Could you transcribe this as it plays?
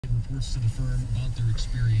reports to the firm about their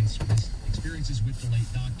experiences with the late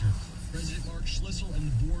doctor. President Mark Schlissel and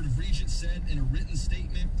the Board of Regents said in a written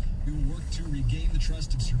statement, we will work to regain the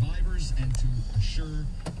trust of survivors and to assure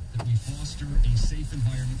that we foster a safe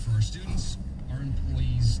environment for our students, our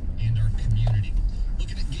employees, and our community.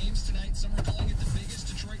 Looking at games tonight, some are calling it the biggest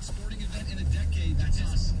Detroit sporting event in a decade. That's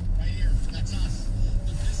us, right here. That's us.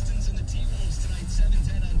 The Pistons and the T-Wolves tonight,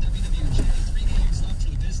 7:10 on WWJ. 3 games left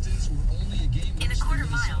for the Pistons, who are only a game in a quarter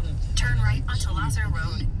mile. Turn right onto Lazar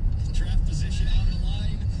Road. Draft position on the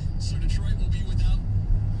line, so Detroit will be without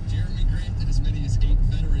Jeremy Grant and as many as 8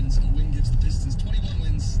 veterans. A win gives the Pistons 21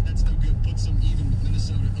 wins. That's no good. Puts them even with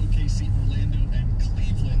Minnesota, OKC, Orlando, and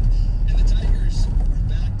Cleveland. And the Tigers are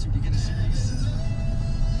back to begin a series.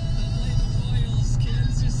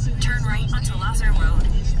 Turn right onto Lazar Road.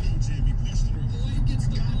 Boyd gets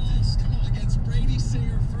the ball. Come on, against Brady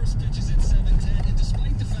Singer. First pitch is at 7:10. And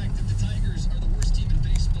despite the fact that the Tigers are the worst team in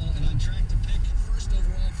baseball and on track to pick first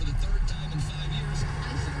overall for the 3rd time in 5 years,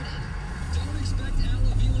 don't expect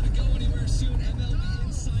Al Avila to go anywhere soon. MLB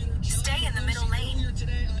insider John Stay in the middle lane. Earlier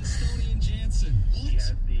today on Stoney and Jansen. He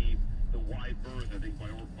had the wide berth, I think, by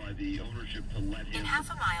the ownership to let him. In half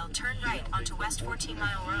a mile, turn right onto West 14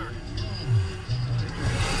 Mile Road.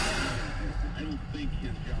 I don't think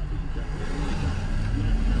his job is definitely.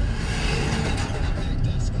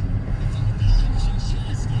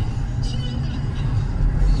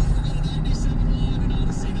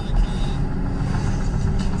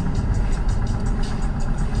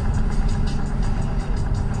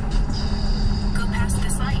 Go past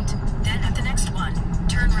this light. Then at the next one,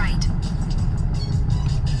 turn right.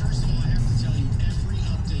 First of all, I have to tell you, every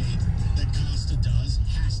update that Costa does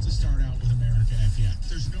has to start out with America FF.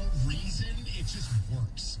 There's no reason, it just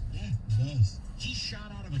works. Yeah, it does. He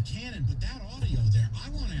shot out of a cannon, but that audio there, I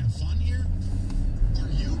want to have fun here. Are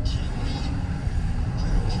you kidding me? I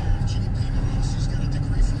don't care if JP Moroso's got a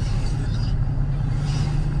degree from Harvard or not.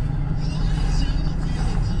 Why is Al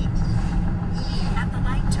Avila bulletproof? At the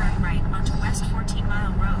light, turn right onto West 14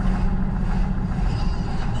 Mile Road.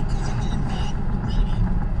 Because they're not ready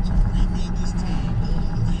to rebuild this team.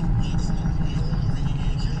 Then what's the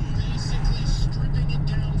point? You're basically stripping it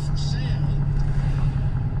down for sale.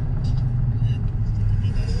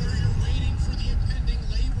 Or you're waiting for the impending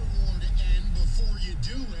labor war to end before you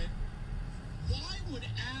do it. Why would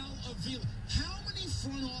Al Avila... How many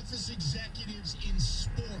front office executives in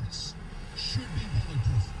sports should be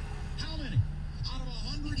bulletproof? How many? Out of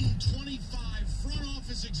 125 front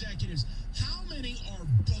office executives, how many are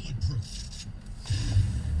bulletproof?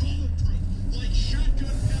 Bulletproof. Like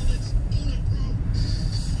shotgun pellets, bulletproof.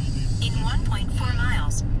 In 1.4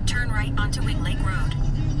 miles, turn right onto Wing Lake Road.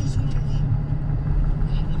 Avila's one of them.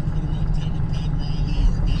 I wouldn't put him up there with Pat Riley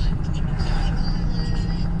or Pat Riley,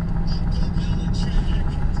 Bill Belichick.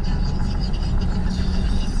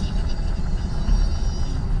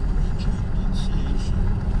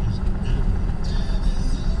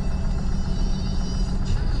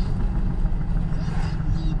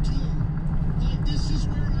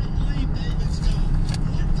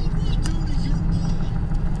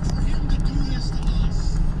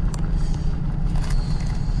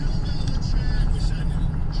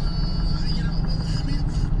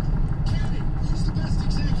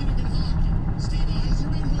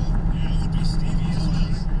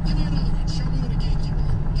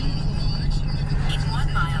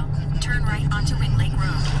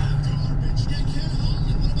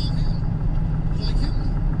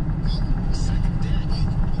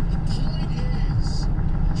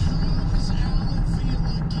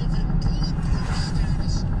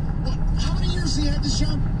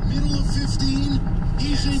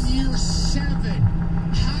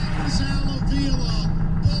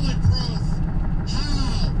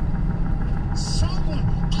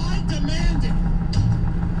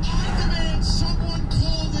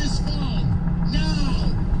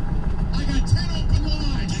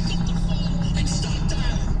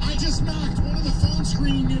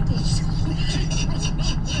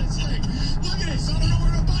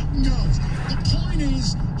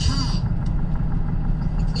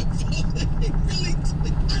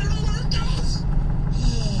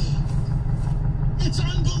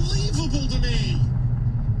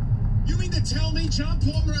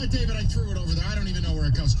 David, I threw it over there. I don't even know where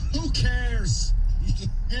it goes. Who cares?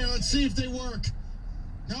 Hey, let's see if they work.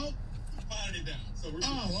 Nope. I'm pounding it down. So we're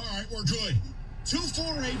all right, we're good.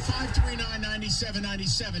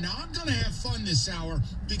 248-539-9797. Now, I'm going to have fun this hour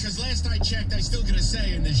because last I checked, I still get a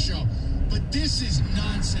say in this show. But this is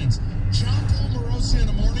nonsense. John Paul Morosi on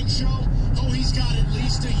the morning show? Oh, he's got at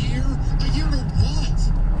least a year? A year to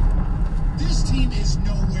what? This team is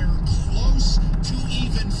nowhere close to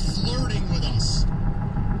even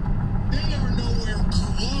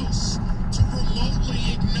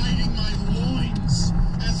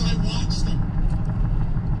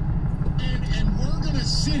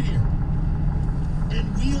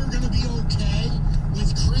going to be okay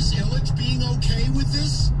with Chris Ilitch being okay with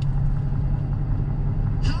this?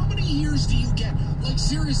 How many years do you get? Like,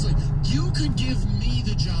 seriously, you could give me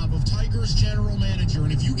the job of Tigers general manager,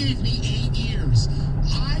 and if you gave me 8 years,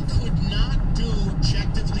 I could not do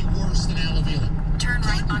objectively worse than Al Avila. Turn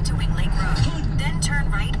right onto Wing Lake Road. Then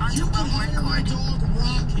turn right onto You could Wellborn hire my Court. dog,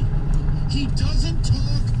 Rocky. He doesn't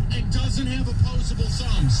talk and doesn't have opposable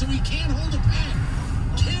thumbs, so he can't hold a pen.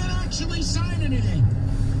 Can't actually sign anything.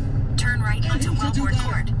 Turn right And onto you could do Wellborn better.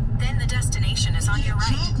 Court. Then the destination is on your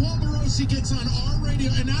right. John Paul Morosi gets on our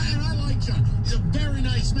radio, and I like John. He's a very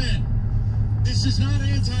nice man. This is not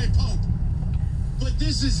anti-Pope, but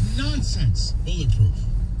this is nonsense. Bulletproof.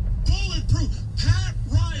 Bulletproof. Pat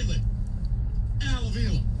Riley. Al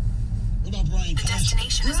Avila. What about Brian The Cashman?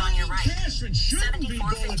 destination is on your right. Brian Cashman shouldn't be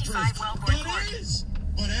 7455 bulletproof, Wellborn Court. but is.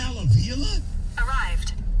 But Al Avila?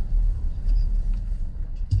 Arrived.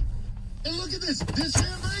 And look at this. This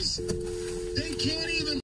fan base, they can't